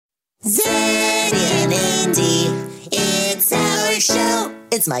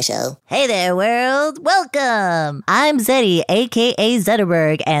It's my show. Hey there, world. Welcome. I'm Zeddy, a.k.a.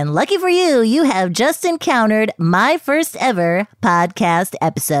 Zetterberg, and lucky for you, you have just encountered my first ever podcast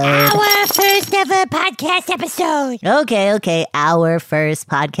episode. Our first ever podcast episode. Okay, our first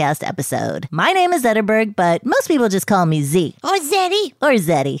podcast episode. My name is Zetterberg, but most people just call me Z. Or Zeddy. Or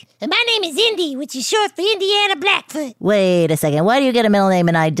Zeddy. And my name is Indy, which is short for Indiana Blackfoot. Wait a second, why do you get a middle name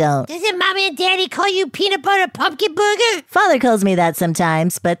and I don't? Doesn't Mommy and Daddy call you Peanut Butter Pumpkin Burger? Father calls me that sometimes,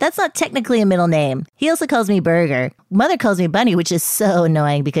 but that's not technically a middle name. He also calls me Burger. Mother calls me Bunny, which is so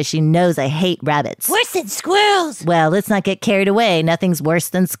annoying because she knows I hate rabbits. Worse than squirrels. Well, let's not get carried away. Nothing's worse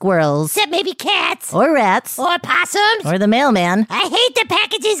than squirrels. Except maybe cats. Or rats. Or possums. Or the mailman. I hate the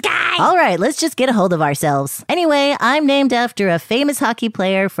packages guy. All right, let's just get a hold of ourselves. Anyway, I'm named after a famous hockey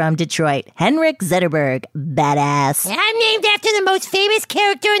player from Detroit, Henrik Zetterberg. Badass. And I'm named after the most famous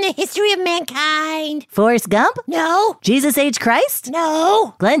character in the history of mankind. Forrest Gump? No. Jesus H. Christ?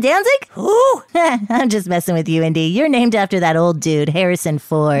 No. Glenn Danzig? Who? I'm just messing with you, Indy. You're named after that old dude, Harrison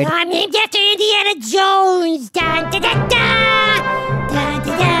Ford. No, I'm named after Indiana Jones. Dun, da, da, da. Dun,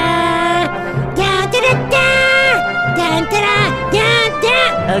 da, da. Dun, da, da, da. Dun, da, da. Dun,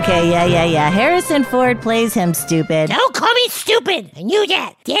 da. Okay, yeah. Harrison Ford plays him stupid. Don't call me stupid. I knew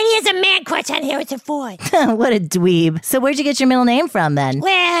that. Daddy has a man crush on Harrison Ford. What a dweeb. So where'd you get your middle name from, then?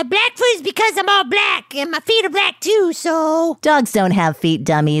 Well, Blackfoot is because I'm all black, and my feet are black too, so... Dogs don't have feet,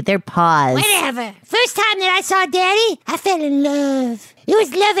 dummy. They're paws. Whatever. First time that I saw Daddy, I fell in love. It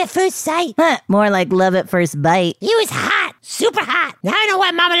was love at first sight. More like love at first bite. He was hot. Super hot. Now I know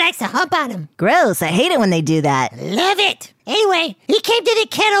why Mama likes to hump on him. Gross. I hate it when they do that. Love it. Anyway, he came to the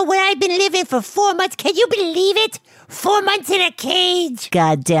kennel where I'd been living for 4 months. Can you believe it? 4 months in a cage.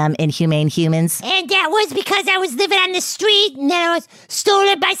 Goddamn inhumane humans. And that was because I was living on the street and then I was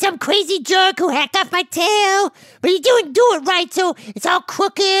stolen by some crazy jerk who hacked off my tail. But he didn't do it right, so it's all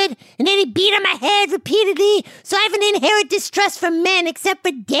crooked. And then he beat on my head repeatedly. So I have an inherent distrust for men except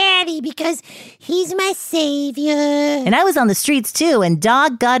for Daddy because he's my savior. And I was on the streets too, and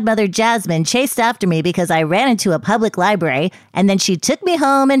dog godmother Jasmine chased after me because I ran into a public library, and then she took me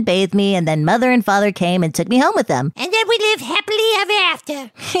home and bathed me, and then mother and father came and took me home with them. And then we lived happily ever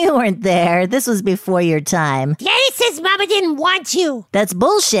after. You weren't there. This was before your time. Daddy says Mama didn't want you. That's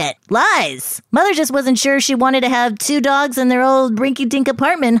bullshit. Lies. Mother just wasn't sure she wanted to have 2 dogs in their old rinky-dink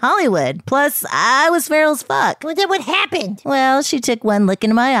apartment in Hollywood. Plus, I was feral as fuck. Well, then what happened? Well, she took one look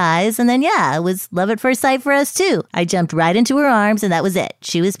into my eyes, and then it was love at first sight for us too. I jumped right into her arms, and that was it.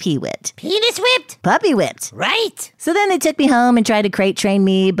 She was pee-whipped. Penis whipped? Puppy whipped. Right. So then they took me home and tried to crate train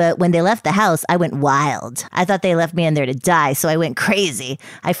me, but when they left the house, I went wild. I thought they left me in there to die, so I went crazy.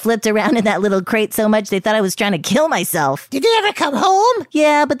 I flipped around in that little crate so much they thought I was trying to kill myself. Did they ever come home?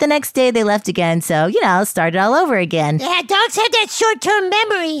 Yeah, but the next day they left again, so, started all over again. Yeah, dogs have that short-term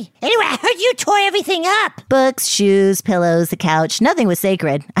memory. Anyway, I heard you tore everything up. Books, shoes, pillows, the couch, nothing was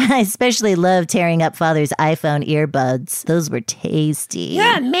sacred. I especially loved tearing up Father's iPhone earbuds. Those were tasty.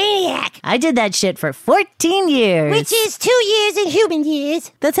 You're a maniac. I did that shit for 14 years. Which is 2 years in human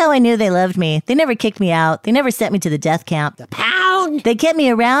years. That's how I knew they loved me. They never kicked me out. They never sent me to the death camp. The pound. They kept me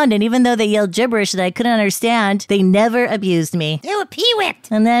around, and even though they yelled gibberish that I couldn't understand, they never abused me. They were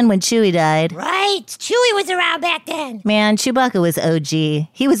pee-whipped. And then when Chewie died... Right. Chewie was around back then. Man, Chewbacca was OG.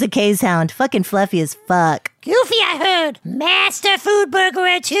 He was a case hound. Fucking fluffy as fuck. Goofy, I heard. Master food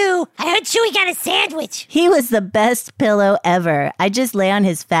burglar, too. I heard Chewie got a sandwich. He was the best pillow ever. I just lay on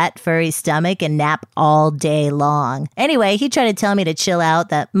his fat, furry stomach and nap all day long. Anyway, he tried to tell me to chill out,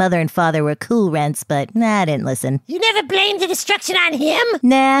 that mother and father were cool rents, but I didn't listen. You never blamed the destruction on him?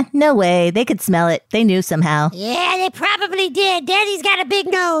 Nah, no way. They could smell it. They knew somehow. Yeah, they probably did. Daddy's got a big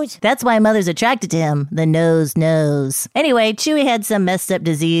nose. That's why mother's attracted to him. The nose knows. Anyway, Chewie had some messed up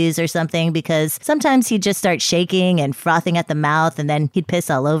disease or something because sometimes he'd just start shaking and frothing at the mouth and then he'd piss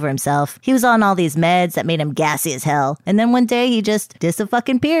all over himself. He was on all these meds that made him gassy as hell. And then one day he just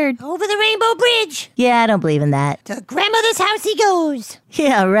dis-a-fucking-peared. Over the Rainbow Bridge. Yeah, I don't believe in that. To grandmother's house he goes.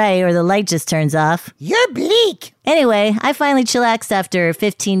 Yeah, right, or the light just turns off. You're bleak. Anyway, I finally chillaxed after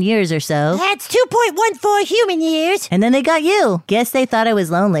 15 years or so. That's 2.14 human years. And then they got you. Guess they thought I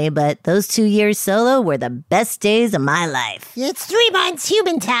was lonely, but those 2 years solo were the best days of my life. It's 3 months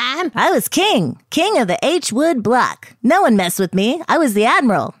human time. I was king of the H. Wood block. No one messed with me. I was the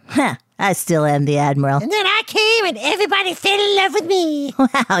admiral. Huh. I still am the Admiral. And then I came and everybody fell in love with me.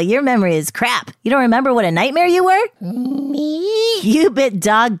 Wow, your memory is crap. You don't remember what a nightmare you were? Me? You bit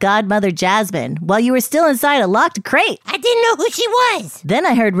dog godmother Jasmine while you were still inside a locked crate. I didn't know who she was. Then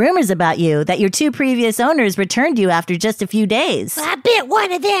I heard rumors about you that your 2 previous owners returned you after just a few days. I bit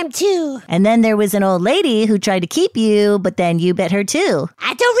one of them too. And then there was an old lady who tried to keep you, but then you bit her too.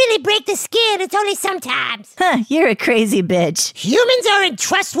 I don't really break the skin. It's only sometimes. Huh, you're a crazy bitch. Humans aren't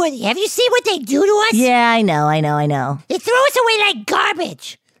trustworthy. Have you seen what they do to us? Yeah, I know. They throw us away like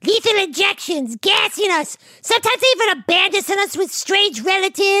garbage. Lethal injections, gassing us. Sometimes they even abandon us with strange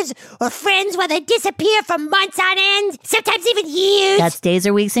relatives or friends while they disappear for months on end. Sometimes even years. That's days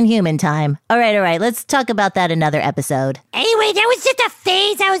or weeks in human time. All right. Let's talk about that another episode. Anyway, that was just a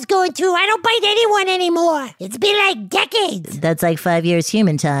phase I was going through. I don't bite anyone anymore. It's been like decades. That's like 5 years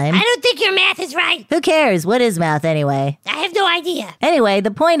human time. I don't think your math is right. Who cares? What is math anyway? I have no idea. Anyway,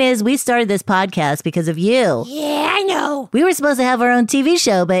 the point is we started this podcast because of you. Yeah, I know. We were supposed to have our own TV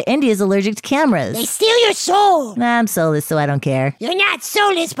show, but Indy's allergic to They cameras. steal your soul. I'm soulless, so I don't care. You're not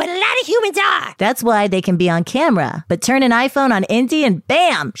soulless, but a lot of humans are. That's why they can be on camera. But turn an iPhone on Indy and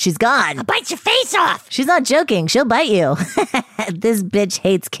bam, she's gone. I'll bite your face off. She's not joking. She'll bite you. This bitch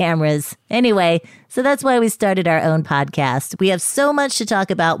hates cameras. Anyway, so that's why we started our own podcast. We have so much to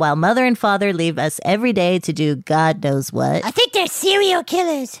talk about while mother and father leave us every day to do God knows what. I think they're serial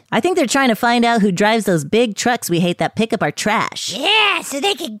killers. I think they're trying to find out who drives those big trucks we hate that pick up our trash. Yeah, so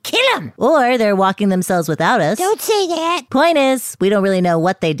they can kill them. Or they're walking themselves without us. Don't say that. Point is, we don't really know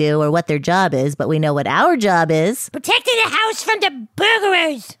what they do or what their job is, but we know what our job is. Protecting the house from the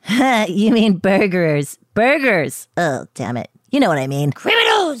burglars. You mean burglars. Burgers. Oh, damn it. You know what I mean.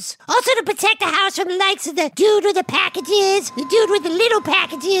 Criminals. Also to protect the house from the likes of the dude with the packages, the dude with the little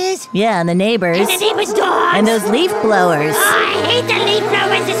packages, Yeah, and the neighbors. and the neighbor's dogs. And those leaf blowers. Oh, I hate the leaf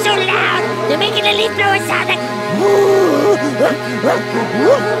blowers. They're so loud. They're making the leaf blowers sound like...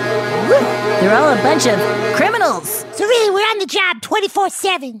 They're all a bunch of criminals. So really, we're on the job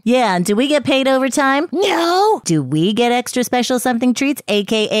 24/7. Yeah, and do we get paid overtime? No. Do we get extra special something treats,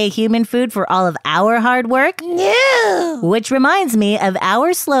 aka human food, for all of our hard work? No. Which reminds me of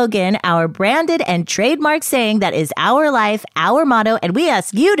our slogan, our branded and trademark saying that is our life, our motto, and we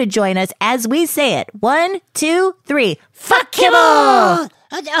ask you to join us as we say it. 1, 2, 3. Fuck kibble!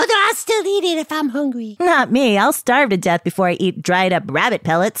 Although I'll still eat it if I'm hungry. Not me. I'll starve to death before I eat dried up rabbit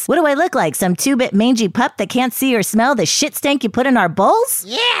pellets. What do I look like? Some 2-bit mangy pup that can't see or smell the shit stank you put in our bowls?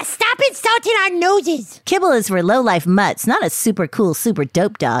 Yeah, stop insulting our noses. Kibble is for low-life mutts, not a super cool, super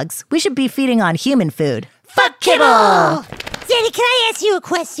dope dogs. We should be feeding on human food. Fuck kibble! Daddy, can I ask you a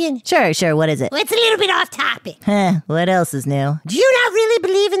question? Sure. What is it? Well, it's a little bit off topic. What else is new? Do you not really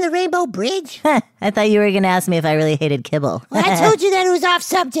believe in the Rainbow Bridge? I thought you were going to ask me if I really hated kibble. Well, I told you that it was off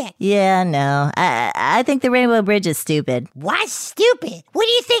subject. Yeah, no. I think the Rainbow Bridge is stupid. Why stupid? What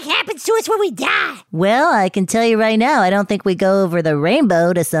do you think happens to us when we die? Well, I can tell you right now, I don't think we go over the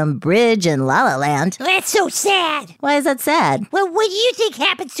rainbow to some bridge in La La Land. Well, that's so sad. Why is that sad? Well, what do you think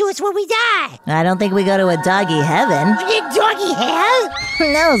happens to us when we die? I don't think we go to a doggy heaven. In doggy hell?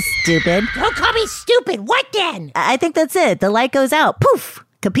 No, stupid. Don't call me stupid. What then? I think that's it. The light goes out. Poof!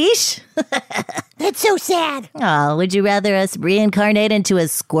 Capiche? That's so sad. Oh, would you rather us reincarnate into a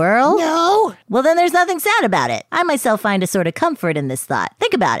squirrel? No. Well, then there's nothing sad about it. I myself find a sort of comfort in this thought.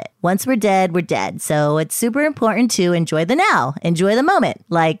 Think about it. Once we're dead, we're dead. So it's super important to enjoy the now. Enjoy the moment.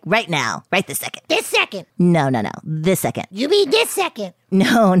 Like right now. Right this second. This second. No. This second. You mean this second?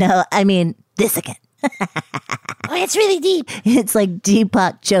 No. I mean this second. Oh, that's really deep. It's like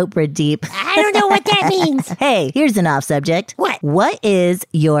Deepak Chopra deep. I don't know what that means. Hey, here's an off subject. What? What is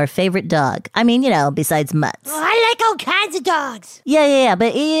your favorite dog? I mean, besides mutts. Oh, I like all kinds of dogs. Yeah,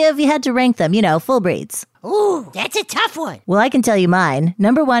 but if you had to rank them, full breeds. Ooh, that's a tough one. Well, I can tell you mine.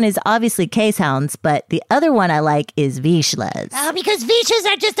 Number 1 is obviously case hounds, but the other one I like is Vizslas. Oh, because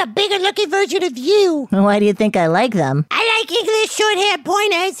Vishas are just a bigger looking version of you. Why do you think I like them? I like English short-haired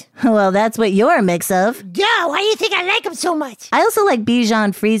pointers. Well, that's what you're a mix of. Duh, why do you think I like them so much? I also like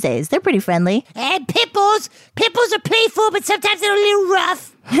Bichon Frises. They're pretty friendly. And pit bulls. Pit bulls are playful, but sometimes they're a little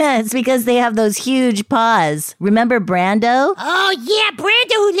rough. It's because they have those huge paws. Remember Brando? Oh, yeah,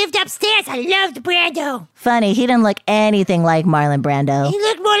 Brando who lived upstairs. I loved Brando. Funny, he didn't look anything like Marlon Brando. He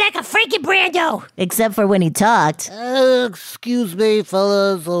looked more like a Frankie Brando. Except for when he talked. Excuse me,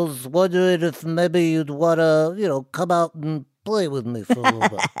 fellas. I was wondering if maybe you'd want to, come out and play with me for a little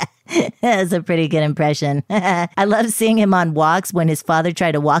bit. That's a pretty good impression. I love seeing him on walks when his father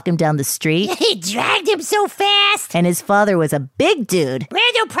tried to walk him down the street. He dragged him so fast. And his father was a big dude.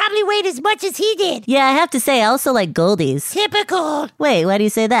 Brando probably weighed as much as he did. Yeah, I have to say, I also like Goldies. Typical. Wait, why do you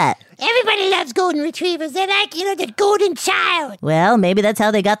say that? Everybody loves golden retrievers. They're like, the golden child. Well, maybe that's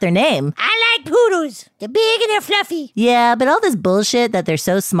how they got their name. I like poodles. They're big and they're fluffy. Yeah, but all this bullshit that they're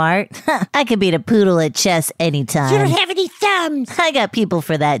so smart, I could beat a poodle at chess You anytime. don't have any thumbs. I got people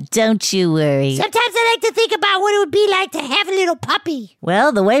for that, don't you worry. Sometimes I like to think about what it would be like to have a little puppy.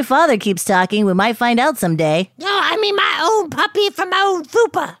 Well, the way Father keeps talking, we might find out someday. No, I mean my own puppy from my own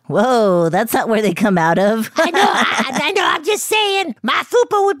fupa. Whoa, that's not where they come out of. I know, I know, I'm just saying, my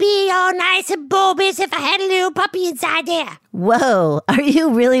fupa would be all nice and bulbous if I had a little puppy inside there. Whoa, are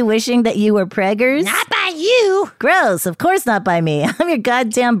you really wishing that you were preggers? Not by you. Gross, of course not by me. I'm your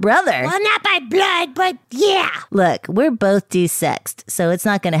goddamn brother. Well, not by blood, but yeah. Look, we're both desexed, so it's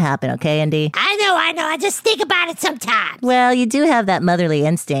not gonna happen, okay, Andy? I know, I just think about it sometimes. Well, you do have that motherly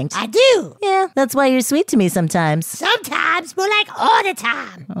instinct. I do. Yeah, that's why you're sweet to me sometimes. Sometimes, but like all the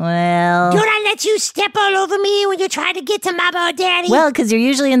time. Well, Don't I let you step all over me when you're trying to get to Mama or Daddy? well, because you're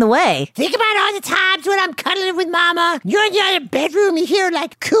usually in the way. Think about all the times when I'm cuddling with Mama. You're in the other bedroom, you hear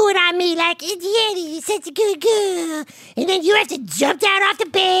like cooing on me like, Daddy, you're such a good girl. And then you have to jump down off the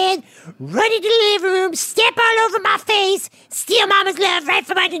bed, run into the living room, step all over my face, steal Mama's love right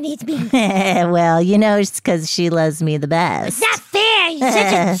from underneath me. Well, it's because she loves me the It's best. not fair. You're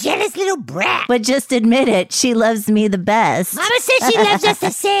such a jealous little brat. But just admit it, she loves me the best. Mama says she loves us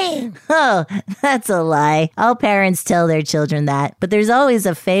the same. Oh, that's a lie. All parents tell their children that, but there's always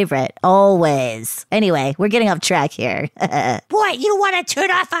a favorite. Always. Anyway, we're getting off track here. Boy, you don't want to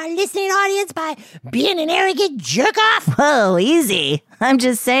turn off our listening audience by being an arrogant jerk-off? Whoa, easy. I'm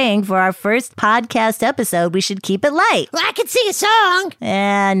just saying, for our first podcast episode, we should keep it light. Well, I could sing a song,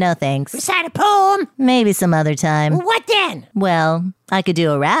 No thanks. recite a poem. Maybe some other time. What then? Well, I could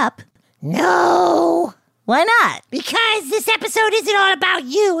do a rap. No. Why not? Because this episode isn't all about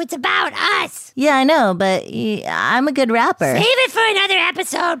you, it's about us. Yeah, I know, but I'm a good rapper. Save it for another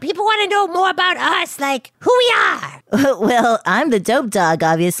episode. People want to know more about us, like who we are. Well, I'm the dope dog,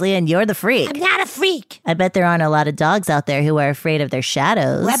 obviously, and you're the freak. I'm not a freak. I bet there aren't a lot of dogs out there who are afraid of their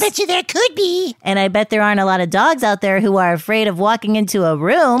shadows. Well, I bet you there could be. And I bet there aren't a lot of dogs out there who are afraid of walking into a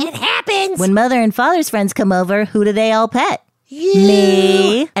room. It happens. When mother and father's friends come over, who do they all pet? you.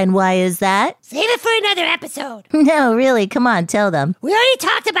 Me. And why is that? Save it for another episode. No, really, come on, tell them. We already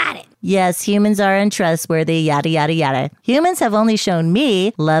talked about it. Yes, humans are untrustworthy, yada, yada, yada. Humans have only shown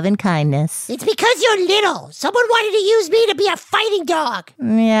me love and kindness. It's because you're little. Someone wanted to use me to be a fighting dog.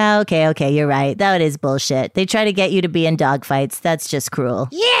 Yeah, okay, you're right. That is bullshit. They try to get you to be in dogfights. That's just cruel.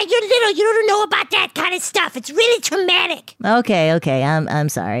 Yeah, you're little. You don't know about that kind of stuff. It's really traumatic. Okay, I'm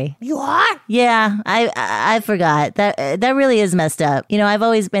sorry. You are? Yeah, I forgot. That really is messed up. You know, I've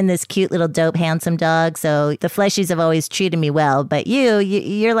always been this cute little dope handsome dog, so the fleshies have always treated me well, but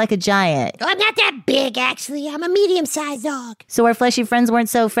you're like a giant. Oh, I'm not that big, actually. I'm a medium-sized dog. So our fleshy friends weren't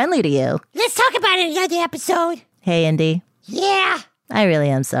so friendly to you. Let's talk about it in another episode. Hey, Indy. Yeah. I really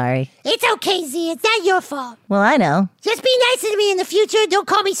am sorry. It's okay, Z. It's not your fault. Well, I know. Just be nicer to me in the future. Don't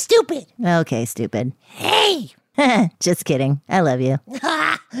call me stupid. Okay, stupid. Hey. Just kidding. I love you.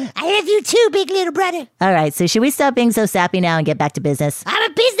 I love you too, big little brother. All right, so should we stop being so sappy now and get back to business?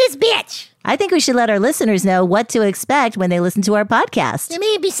 I'm a business bitch. I think we should let our listeners know what to expect when they listen to our podcast. I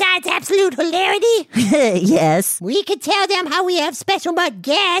mean, besides absolute hilarity, Yes. we could tell them how we have special mud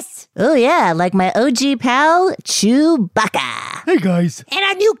guests. Oh, yeah, like my OG pal, Chewbacca. Hey guys. And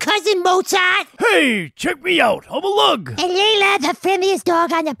our new cousin Mozart. Hey, check me out. I'm a lug. And Layla, the friendliest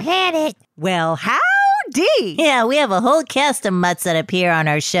dog on the planet. Well, howdy. Yeah, we have a whole cast of mutts that appear on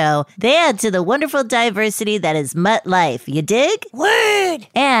our show. They add to the wonderful diversity that is mutt life. You dig? Word.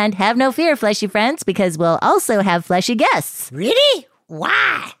 And have no fear, fleshy friends, because we'll also have fleshy guests. Really?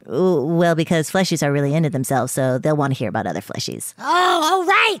 Why? Ooh, well, because fleshies are really into themselves, so they'll want to hear about other fleshies. Oh, all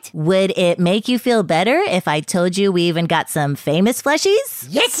right. Would it make you feel better if I told you we even got some famous fleshies?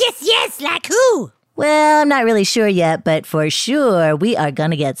 Yes. Like who? Well, I'm not really sure yet, but for sure we are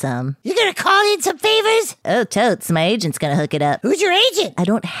gonna get some. You gonna call in some favors? Oh, totes, my agent's gonna hook it up. Who's your agent? I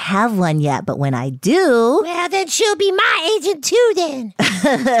don't have one yet, but when I do, Well, then she'll be my agent too, then.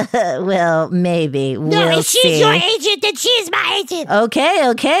 well, maybe. No, we'll if she's see. your agent, then she's my agent.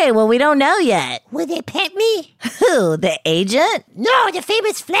 Okay, well, we don't know yet. Will they pet me? Who, the agent? No, the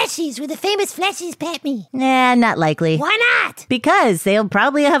famous fleshies. Will the famous fleshies pet me? Nah, not likely. Why not? Because they'll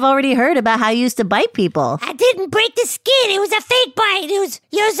probably have already heard about how you used to bite bite people. I didn't break the skin. It was a fake bite. It was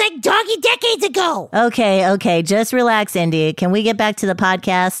like doggy decades ago. Okay, just relax, Indy. Can we get back to the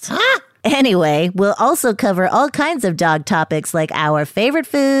podcast? Huh? Anyway, we'll also cover all kinds of dog topics like our favorite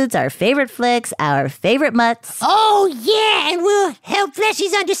foods, our favorite flicks, our favorite mutts. Oh, yeah, and we'll help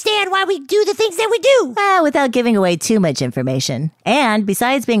fleshies understand why we do the things that we do. Without giving away too much information. And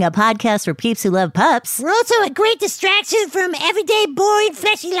besides being a podcast for peeps who love pups, We're also a great distraction from everyday boring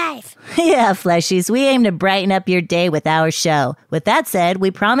fleshy life. yeah, fleshies, we aim to brighten up your day with our show. With that said, we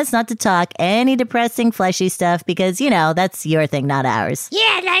promise not to talk any depressing fleshy stuff because, that's your thing, not ours.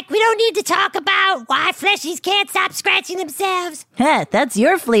 Yeah, like we don't need to talk about why fleshies can't stop scratching themselves. Heh, that's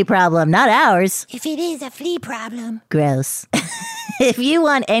your flea problem, not ours. If it is a flea problem. Gross. If you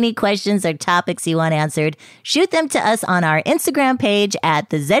want any questions or topics you want answered, shoot them to us on our Instagram page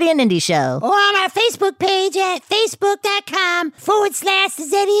at The Zeddy and Indy Show. Or on our Facebook page at facebook.com/The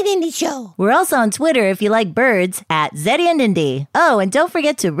Zeddy and Indy Show. We're also on Twitter if you like birds at Zeddy and Indy. Oh, and don't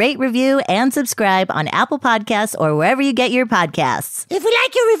forget to rate, review, and subscribe on Apple Podcasts or wherever you get your podcasts. If we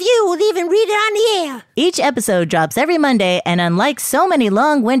like your review, we'll even read it on the air. Each episode drops every Monday, and unlike so many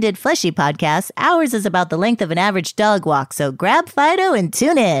long-winded fleshy podcasts, ours is about the length of an average dog walk, so grab Fido and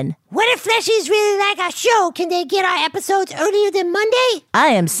tune in. What if fleshies really like our show? Can they get our episodes earlier than Monday? I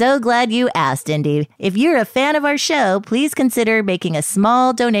am so glad you asked, Indy. If you're a fan of our show, please consider making a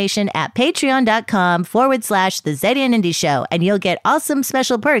small donation at patreon.com/The Zeddy and Indy Show, and you'll get awesome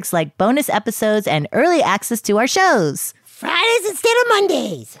special perks like bonus episodes and early access to our shows. Fridays instead of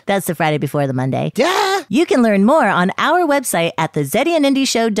Mondays. That's the Friday before the Monday. Duh. You can learn more on our website at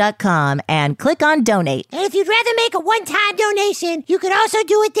thezeddyandindyshow.com and click on donate. And if you'd rather make a one-time donation, you could also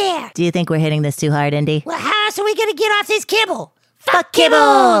do it there. Do you think we're hitting this too hard, Indy? Well, how else are we going to get off this kibble? Fuck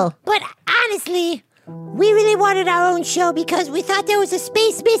kibble! But honestly, we really wanted our own show because we thought there was a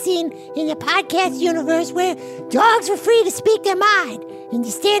space missing in the podcast universe where dogs were free to speak their mind and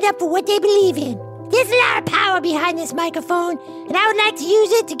to stand up for what they believe in. There's a lot of power behind this microphone, and I would like to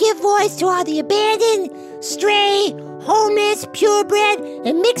use it to give voice to all the abandoned, stray, homeless, purebred,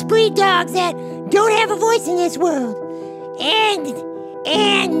 and mixed breed dogs that don't have a voice in this world. And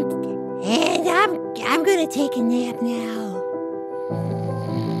I'm gonna take a nap now.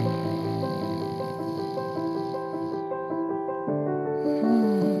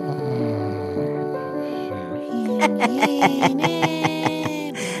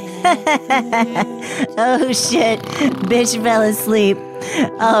 Oh shit, bitch fell asleep.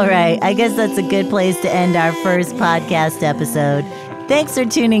 All right, I guess that's a good place to end our first podcast episode. Thanks for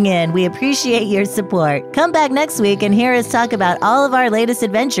tuning in. We appreciate your support. Come back next week and hear us talk about all of our latest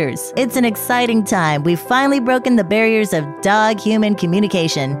adventures. It's an exciting time. We've finally broken the barriers of dog-human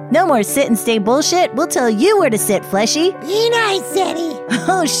communication. No more sit and stay bullshit. We'll tell you where to sit, Fleshy. Be nice, Zeddy.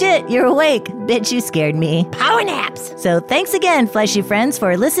 Oh shit, you're awake. Bitch, you scared me. Power naps. So thanks again, Fleshy friends,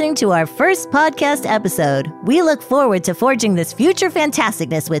 for listening to our first podcast episode. We look forward to forging this future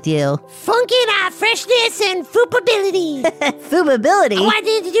fantasticness with you. Funking our freshness and foopability. Foobability. I wanted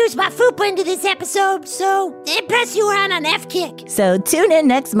to introduce my fupa into this episode, so plus you were on an F kick. So tune in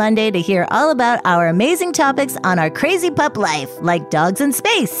next Monday to hear all about our amazing topics on our crazy pup life, like dogs in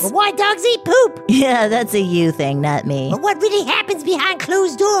space. But why dogs eat poop? Yeah, that's a you thing, not me. But what really happens behind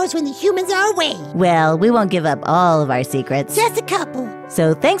closed doors when the humans are away? Well, we won't give up all of our secrets. Just a couple.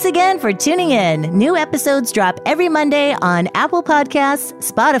 So thanks again for tuning in. New episodes drop every Monday on Apple Podcasts,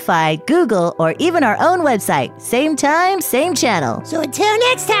 Spotify, Google, or even our own website. Same time, same channel. So until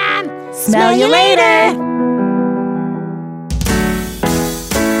next time, Smell you later.